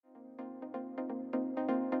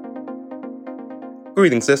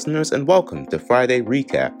Greetings, listeners, and welcome to Friday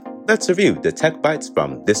Recap. Let's review the tech bites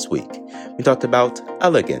from this week. We talked about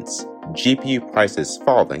elegance, GPU prices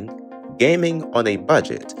falling, gaming on a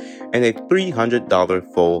budget, and a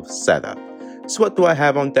 $300 full setup. So what do I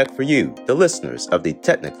have on deck for you, the listeners of the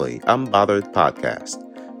Technically Unbothered podcast?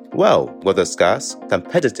 Well, we'll discuss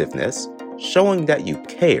competitiveness, showing that you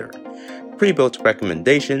care, pre-built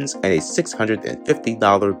recommendations, and a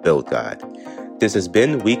 $650 build guide. This has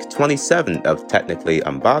been week 27 of Technically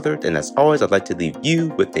Unbothered, and as always, I'd like to leave you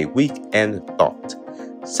with a weekend thought.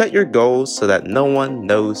 Set your goals so that no one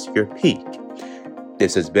knows your peak.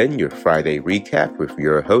 This has been your Friday Recap with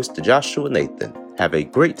your host, Joshua Nathan. Have a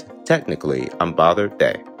great Technically Unbothered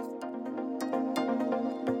day.